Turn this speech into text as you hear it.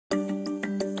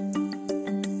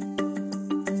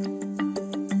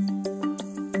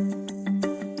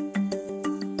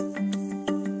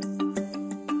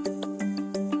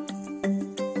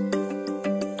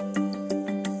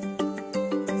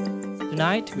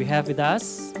tonight we have with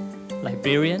us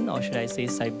librarian, or should I say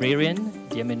Librarian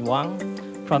Damien Wang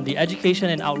from the Education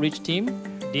and Outreach team.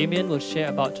 Damien will share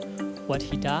about what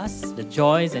he does, the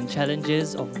joys and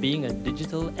challenges of being a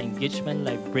digital engagement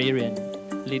librarian.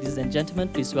 Ladies and gentlemen,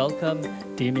 please welcome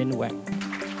Damien Wang.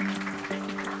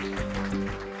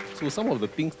 So some of the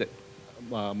things that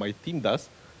my team does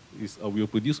is we'll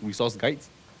produce resource guides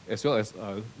as well as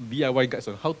DIY guides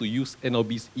on how to use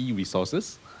NLB's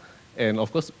e-resources. And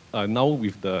of course, now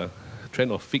with the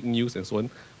trend of fake news and so on,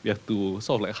 we have to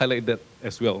sort of like highlight that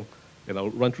as well. And I'll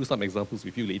run through some examples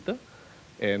with you later.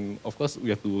 And of course, we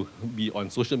have to be on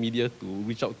social media to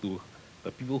reach out to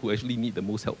the people who actually need the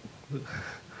most help.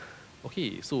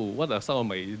 Okay, so what are some of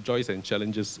my joys and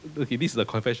challenges? Okay, this is the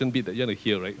confession bit that you want to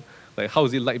hear, right? Like, how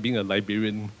is it like being a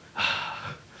librarian?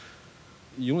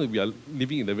 You know, we are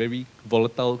living in a very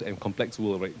volatile and complex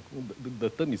world, right? The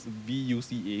term is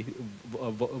VUCA,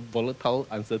 volatile,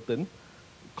 uncertain,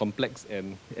 complex,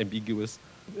 and ambiguous.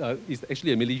 It's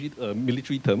actually a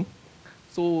military term.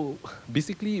 So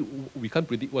basically, we can't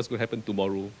predict what's going to happen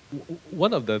tomorrow.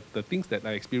 One of the things that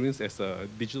I experience as a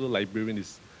digital librarian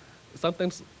is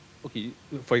sometimes, okay,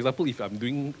 for example, if I'm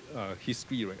doing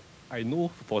history, right, I know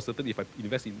for certain if I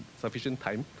invest in sufficient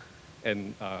time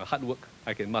and hard work,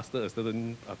 I can master a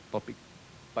certain topic.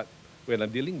 But when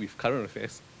I'm dealing with current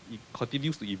affairs, it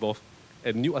continues to evolve,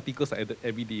 and new articles are added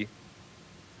every day.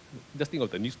 Just think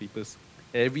of the newspapers.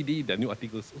 Every day there are new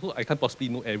articles, so I can't possibly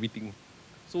know everything.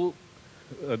 So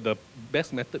the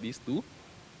best method is to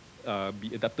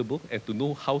be adaptable and to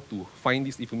know how to find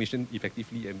this information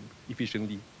effectively and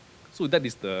efficiently. So that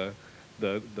is the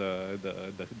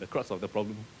crux of the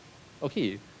problem.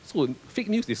 Okay, so fake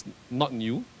news is not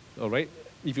new, all right?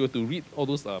 If you were to read all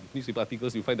those newspaper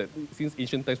articles, you find that since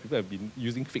ancient times, people have been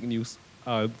using fake news.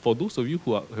 For those of you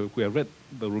who have read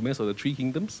The Romance of the Three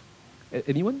Kingdoms,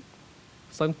 anyone?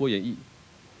 San, Guo, Yan, Yi.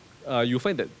 You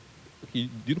find that, do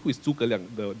you know who is Zhuge Liang,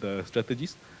 the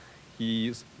strategist?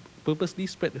 He purposely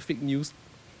spread the fake news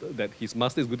that his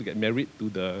master is going to get married to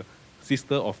the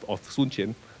sister of Sun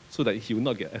Qian so that he will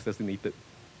not get assassinated,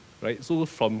 right? So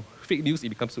from fake news, it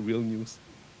becomes real news.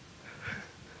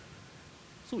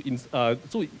 So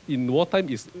in wartime,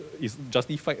 is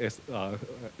justified as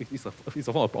it's a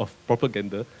form of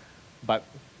propaganda, but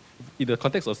in the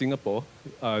context of Singapore,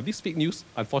 this fake news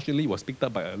unfortunately was picked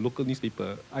up by a local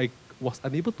newspaper. I was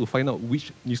unable to find out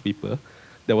which newspaper.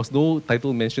 There was no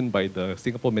title mentioned by the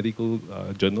Singapore Medical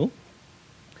Journal.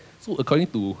 So according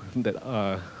to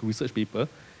that research paper,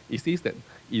 it says that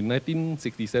in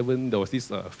 1967 there was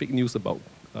this fake news about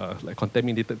like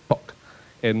contaminated pork,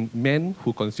 and men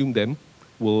who consume them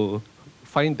will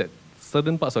find that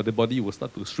certain parts of the body will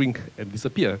start to shrink and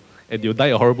disappear, and they'll die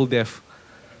a horrible death.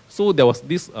 So there was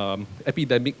this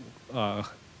epidemic,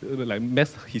 like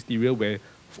mass hysteria, where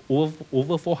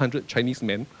over 400 Chinese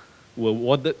men were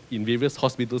warded in various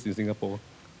hospitals in Singapore.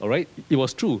 All right, it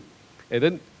was true, and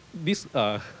then this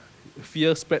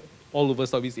fear spread all over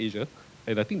Southeast Asia,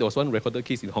 and I think there was one recorded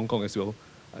case in Hong Kong as well.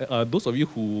 Those of you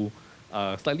who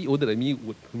are slightly older than me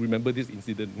would remember this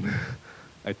incident.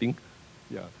 I think,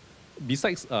 yeah.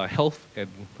 Besides health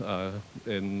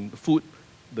and food,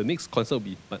 the next concern will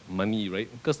be money, right?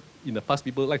 Because in the past,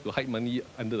 people like to hide money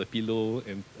under the pillow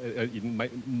and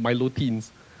in Milo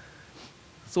tins.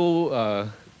 So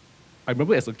I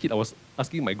remember as a kid, I was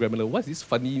asking my grandmother, what's this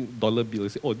funny dollar bill? I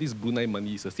said, oh, this Brunei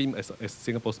money is the same as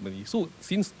Singapore's money. So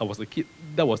since I was a kid,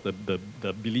 that was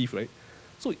the belief, right?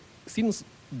 So since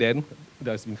then,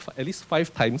 there's been at least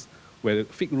 5 times where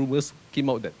fake rumors came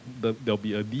out that there'll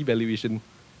be a devaluation.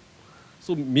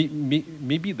 So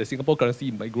maybe the Singapore currency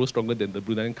might grow stronger than the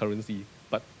Bruneian currency.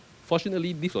 But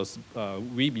fortunately, this was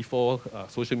way before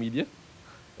social media,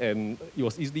 and it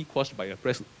was easily quashed by a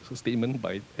press statement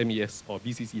by MES or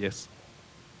BCCS.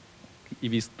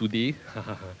 If it's today,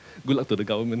 good luck to the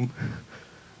government.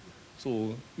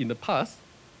 So in the past,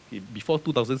 before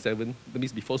 2007, that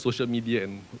means before social media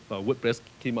and WordPress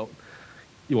came out,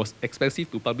 it was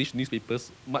expensive to publish newspapers,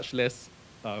 much less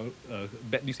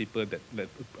bad newspaper that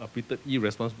printed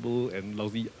irresponsible and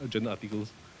lousy journal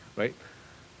articles, right?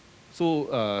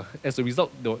 So as a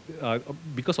result,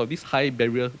 because of this high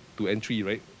barrier to entry,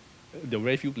 right, there are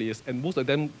very few players, and most of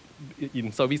them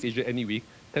in Southeast Asia anyway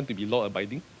tend to be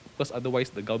law-abiding, because otherwise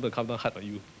the government will come down hard on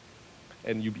you,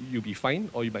 and you'll be fined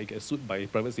or you might get sued by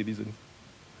private citizens.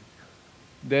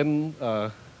 Then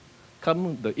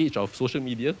come the age of social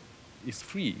media, it's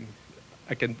free.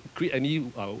 I can create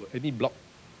any blog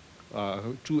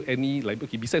through any, like,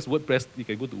 okay, besides WordPress, you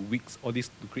can go to Wix, all this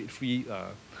to create free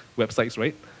websites,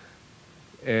 right?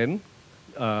 And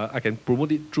I can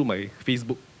promote it through my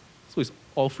Facebook. So it's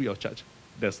all free of charge.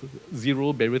 there's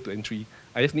zero barrier to entry.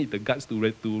 I just need the guts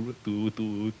to do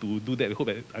that. I hope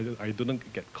that I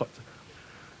don't get caught.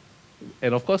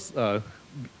 And of course,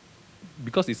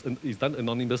 because it's done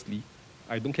anonymously,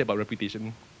 I don't care about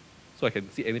reputation, so I can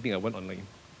see anything I want online.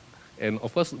 And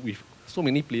of course, with so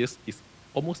many players, it's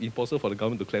almost impossible for the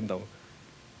government to clamp down.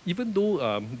 Even though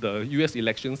the US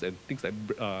elections and things like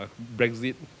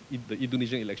Brexit, the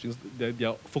Indonesian elections, they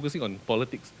are focusing on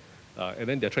politics, and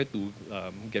then they're trying to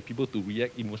get people to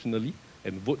react emotionally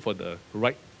and vote for the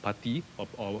right party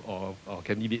or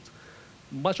candidate.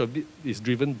 Much of it is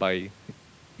driven by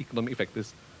economic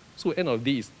factors. So end of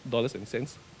the day is dollars and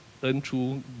cents earned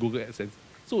through Google AdSense.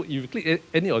 So if you click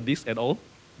any of this at all,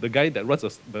 the guy that runs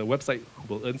the website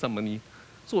will earn some money.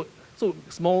 So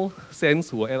small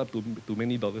cents will add up to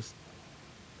many dollars.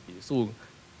 Okay, so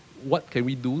what can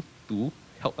we do to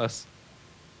help us?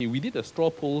 Okay, we did a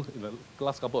straw poll in the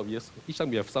last couple of years. Each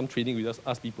time we have some training, we just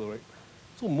ask people, right?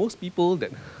 So most people that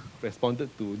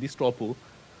responded to this straw poll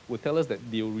will tell us that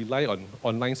they will rely on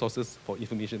online sources for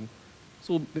information.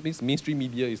 So that means mainstream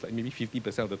media is like maybe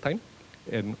 50% of the time,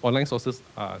 and online sources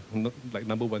are like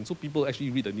number one. So people actually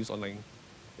read the news online.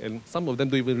 And some of them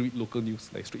don't even read local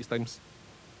news, like Straits Times.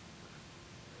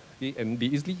 Okay, and they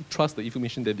easily trust the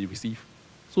information that they receive.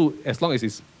 So as long as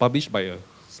it's published by a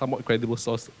somewhat credible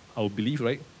source, I'll believe,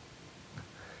 right?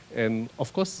 And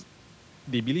of course,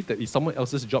 they believe that it's someone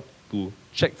else's job to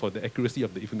check for the accuracy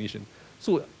of the information.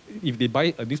 So if they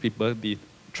buy a newspaper, they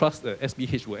trust that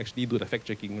SPH will actually do the fact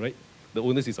checking, right? The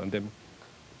onus is on them.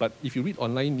 But if you read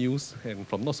online news and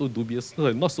from not so dubious,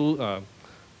 not so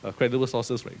credible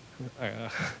sources,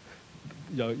 right?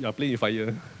 You're playing with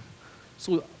fire.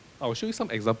 So I'll show you some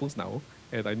examples now,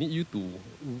 and I need you to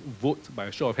vote by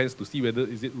a show of hands to see whether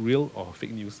is it real or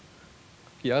fake news.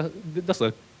 Yeah, just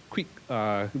a quick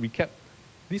recap.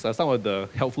 These are some of the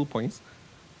helpful points,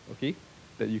 okay,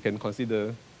 that you can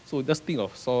consider. So just think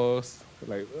of source,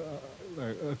 like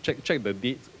check the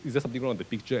date. Is there something wrong with the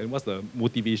picture, and what's the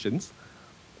motivations?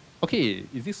 Okay,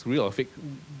 is this real or fake?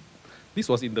 This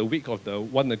was in the wake of the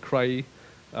WannaCry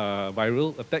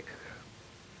viral attack.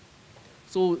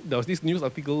 So there was this news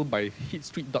article by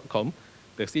hitstreet.com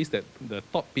that says that the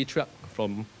top patriarch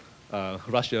from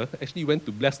Russia actually went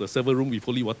to bless the server room with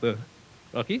holy water.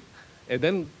 Okay, and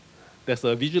then there's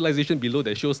a visualization below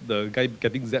that shows the guy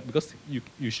getting zapped because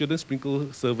you shouldn't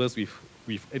sprinkle servers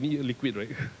with any liquid, right?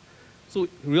 So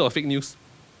real or fake news?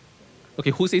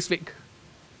 Okay, who says fake?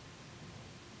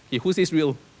 Okay, who says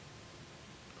real?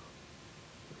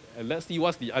 And let's see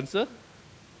what's the answer.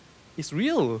 It's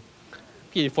real.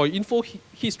 Okay, for info,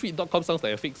 hitstreet.com sounds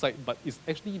like a fake site, but it's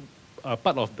actually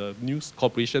part of the news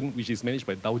corporation, which is managed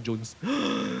by Dow Jones.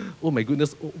 Oh my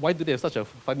goodness, why do they have such a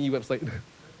funny website?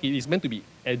 It is meant to be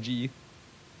edgy.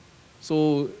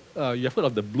 So you have heard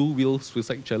of the Blue Whale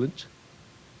Suicide Challenge?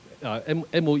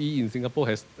 MOE in Singapore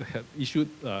had issued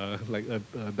like a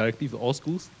directive to all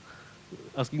schools,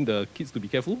 asking the kids to be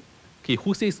careful. Okay,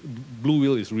 who says Blue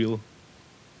Whale is real?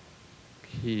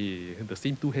 Okay, the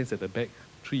same two hands at the back.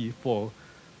 3, 4,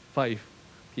 5.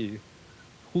 Okay,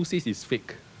 who says it's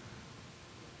fake?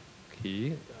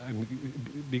 Okay, I'm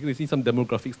beginning to see some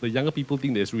demographics. The younger people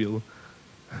think that it's real.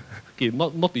 Okay,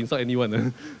 not to insult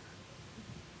anyone.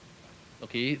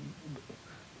 Okay,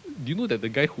 do you know that the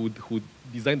guy who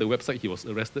designed the website, he was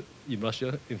arrested in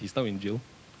Russia and he's now in jail?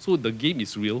 So the game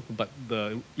is real, but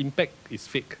the impact is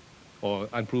fake or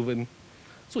unproven.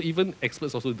 So even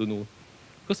experts also don't know.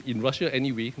 Because in Russia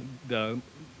anyway, the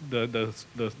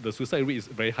suicide rate is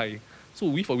very high. So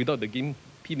with or without the game,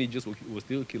 teenagers will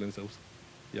still kill themselves.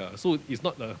 Yeah, so it's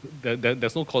not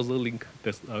there's no causal link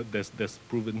that's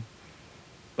proven.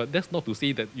 But that's not to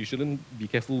say that you shouldn't be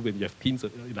careful when you have teens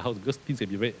in the house, because teens can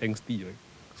be very angsty, right?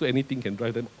 So anything can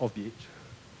drive them off the edge.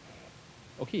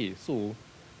 Okay, so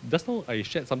just now I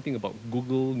shared something about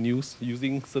Google News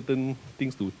using certain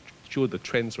things to show the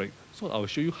trends, right? So I'll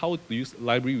show you how to use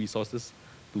library resources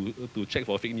to check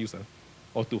for fake news,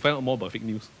 or to find out more about fake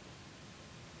news.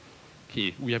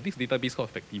 Okay, we have this database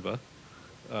called Factiva.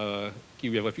 Okay,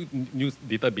 we have a few news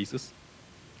databases,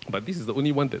 but this is the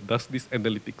only one that does this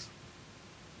analytics.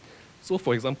 So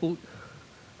for example,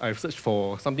 I've searched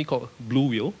for something called Blue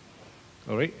Whale,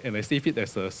 all right, and I save it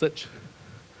as a search.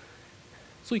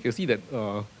 So you can see that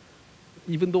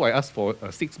even though I asked for a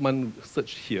 6-month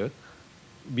search here,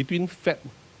 between Feb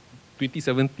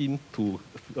 2017 to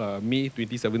May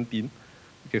 2017,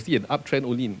 you can see an uptrend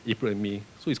only in April and May.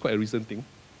 So it's quite a recent thing.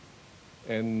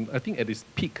 And I think at its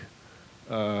peak,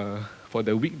 for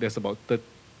the week, there's about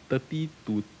 30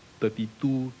 to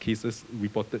 32 cases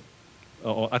reported,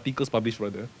 or articles published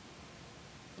rather.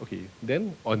 Okay,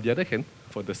 then on the other hand,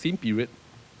 for the same period,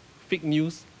 fake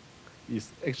news is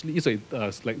actually,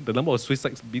 like the number of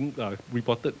suicides being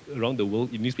reported around the world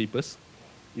in newspapers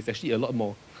is actually a lot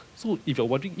more. So if you're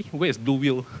wondering, where is Blue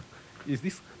Whale? Is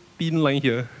this thin line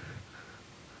here?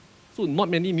 So not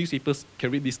many newspapers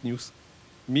carry this news.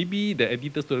 Maybe the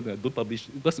editors don't publish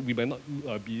because we might not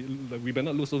we might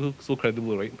not look so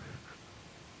credible, right?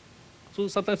 So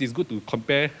sometimes it's good to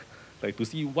compare, like to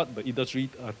see what the industry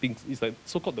thinks. It's like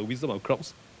so-called the wisdom of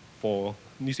crowds for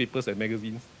newspapers and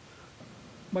magazines.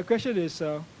 My question is,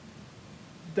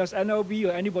 does NLB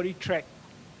or anybody track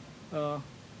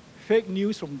fake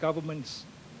news from governments?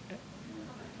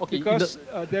 Okay, because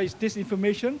there is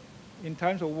disinformation in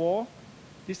times of war,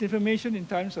 disinformation in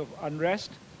times of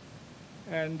unrest,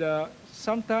 and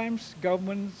sometimes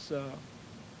governments'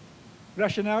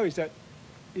 rationale is that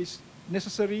it's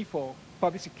necessary for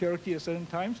public security at certain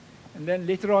times, and then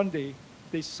later on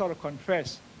they sort of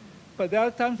confess. But there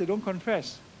are times they don't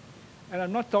confess. And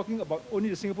I'm not talking about only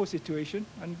the Singapore situation,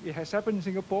 and it has happened in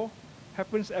Singapore,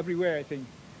 happens everywhere, I think.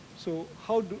 So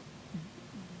how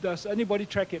does anybody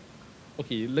track it?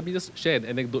 Okay, let me just share an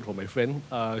anecdote from my friend.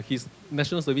 His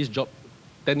national service job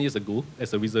 10 years ago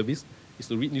as a reservist is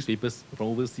to read newspapers from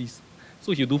overseas.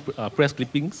 So he'll do press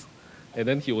clippings, and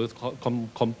then he will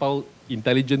compile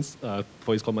intelligence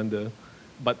for his commander.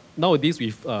 But nowadays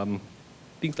with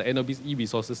things like NLB's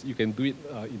e-resources, you can do it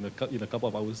in a couple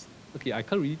of hours. Okay, I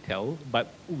can't really tell,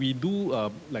 but we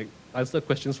do like answer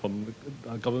questions from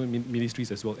government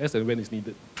ministries as well, as and when it's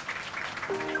needed.